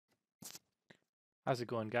How's it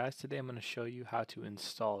going, guys? Today I'm going to show you how to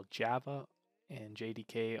install Java and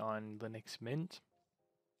JDK on Linux Mint.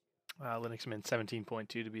 Linux Mint 17.2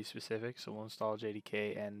 to be specific, so we'll install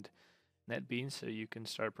JDK and NetBeans so you can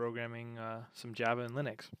start programming some Java in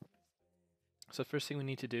Linux. So the first thing we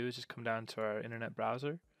need to do is just come down to our internet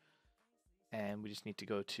browser, and we just need to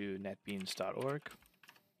go to netbeans.org.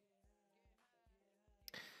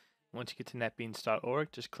 Once you get to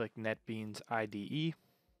netbeans.org, just click NetBeans IDE.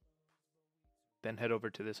 Then head over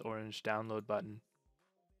to this orange download button.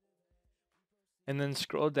 And then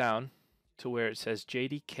scroll down to where it says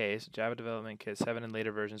JDK, so Java Development Kit 7 and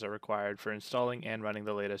later versions are required for installing and running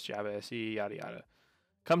the latest Java SE, yada yada.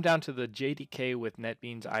 Come down to the JDK with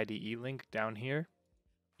NetBeans IDE link down here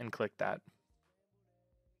and click that.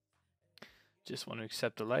 Just want to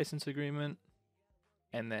accept the license agreement,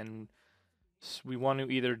 and then we want to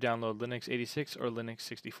either download Linux 86 or Linux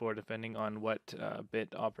 64 depending on what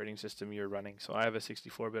bit operating system you're running. So I have a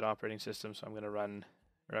 64-bit operating system, so I'm going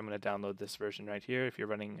to download this version right here. If you're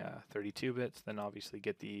running 32 bits, then obviously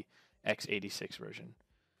get the x86 version.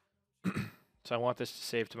 So I want this to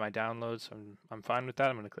save to my downloads, so I'm fine with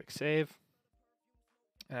that. I'm going to click save,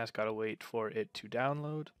 and I just got to wait for it to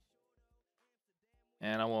download.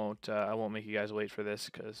 And I won't make you guys wait for this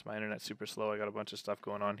because my internet's super slow. I got a bunch of stuff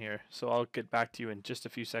going on here. So I'll get back to you in just a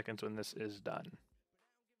few seconds when this is done.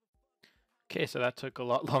 Okay, so that took a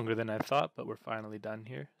lot longer than I thought, but we're finally done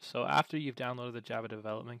here. So after you've downloaded the Java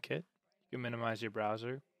Development Kit, you can minimize your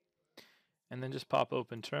browser and then just pop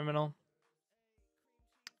open Terminal.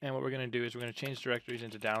 And what we're going to do is we're going to change directories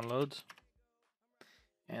into downloads.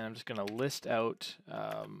 And I'm just going to list out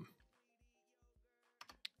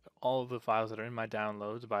all of the files that are in my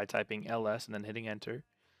downloads by typing ls and then hitting enter.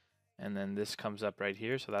 And then this comes up right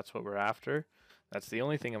here, so that's what we're after. That's the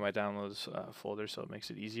only thing in my downloads folder, so it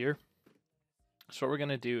makes it easier. So what we're going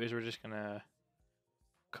to do is we're just going to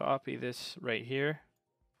copy this right here,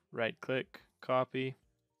 right click, copy.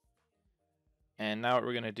 And now what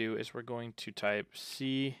we're going to do is we're going to type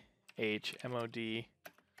chmod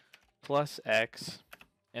plus x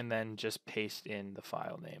and then just paste in the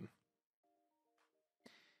file name.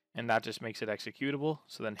 And that just makes it executable.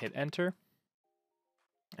 So then hit enter.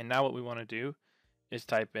 And now what we want to do is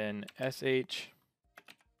type in sh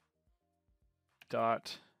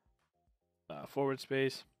dot /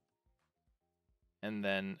 and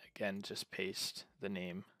then again just paste the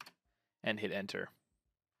name and hit enter.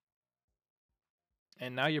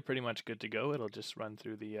 And now you're pretty much good to go. It'll just run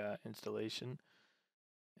through the installation.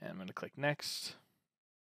 And I'm going to click next.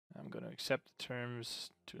 I'm going to accept the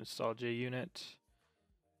terms to install JUnit.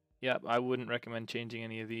 Yep, I wouldn't recommend changing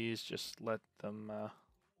any of these. Just let them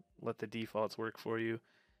let the defaults work for you.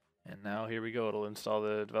 And now here we go. It'll install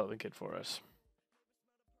the development kit for us.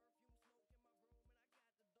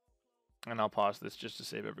 And I'll pause this just to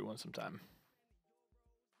save everyone some time.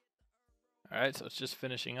 Alright, so it's just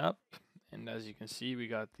finishing up. And as you can see, we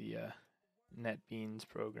got the NetBeans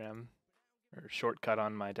program or shortcut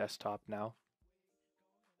on my desktop now.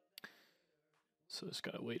 So just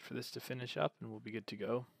gotta wait for this to finish up and we'll be good to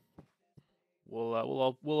go.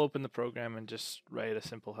 We'll open the program and just write a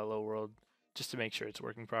simple hello world just to make sure it's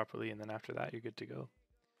working properly, and then after that you're good to go.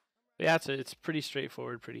 But yeah, it's pretty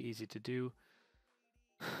straightforward, pretty easy to do,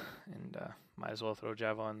 and might as well throw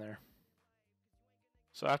Java on there.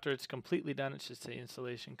 So after it's completely done, it should say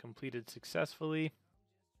installation completed successfully.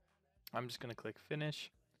 I'm just going to click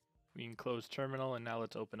finish. We can close terminal, and now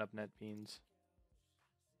let's open up NetBeans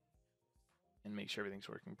and make sure everything's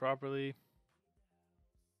working properly.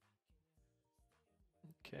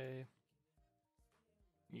 Okay.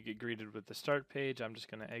 You get greeted with the start page. I'm just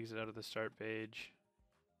going to exit out of the start page.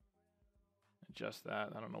 Adjust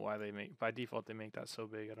that. I don't know why by default they make that so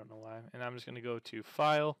big. I don't know why. And I'm just going to go to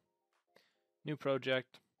File, New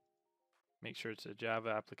Project. Make sure it's a Java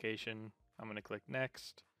application. I'm going to click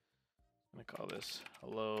Next. I'm going to call this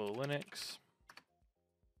Hello Linux.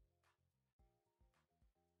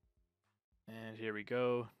 And here we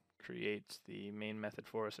go. Creates the main method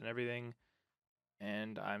for us and everything.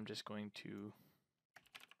 And I'm just going to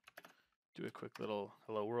do a quick little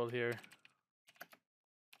hello world here.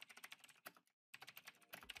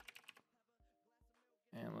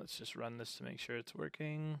 And let's just run this to make sure it's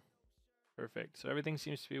working. Perfect. So everything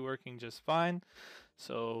seems to be working just fine.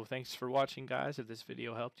 So thanks for watching, guys. If this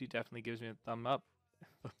video helped you, definitely gives me a thumb up.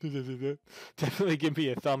 Definitely give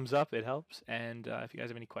me a thumbs up. It helps. And if you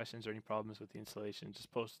guys have any questions or any problems with the installation,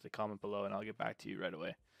 just post the comment below and I'll get back to you right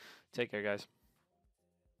away. Take care, guys.